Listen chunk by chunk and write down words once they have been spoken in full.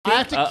I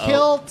have to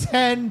kill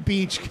 10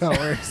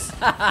 beachgoers.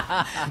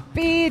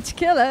 Beach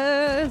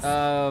killers.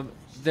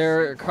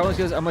 Their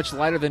cartilage are much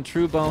lighter than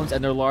true bones,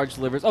 and their large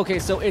livers. Okay,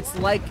 so it's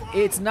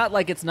not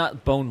like it's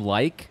not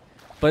bone-like,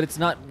 but it's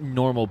not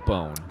normal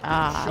bone.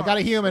 I got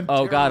a human.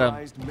 Oh, got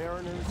him.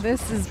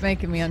 This is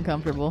making me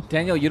uncomfortable.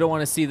 Daniel, you don't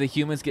want to see the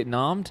humans get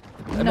nommed?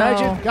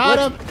 No.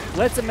 Got him.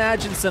 Let's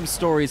imagine some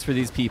stories for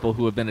these people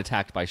who have been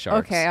attacked by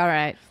sharks. Okay, all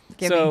right.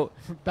 Give So,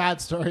 me.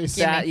 Bad stories.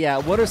 yeah,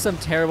 what are some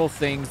terrible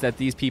things that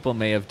these people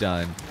may have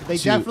done? They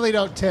definitely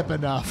don't tip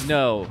enough.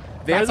 No.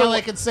 That's how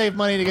they can save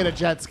money to get a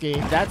jet ski.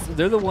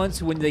 They're the ones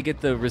who, when they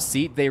get the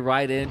receipt, they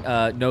write in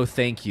no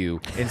thank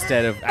you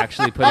instead of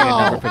actually putting a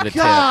number for the tip.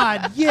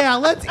 God, yeah,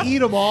 let's eat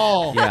them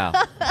all.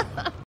 Yeah.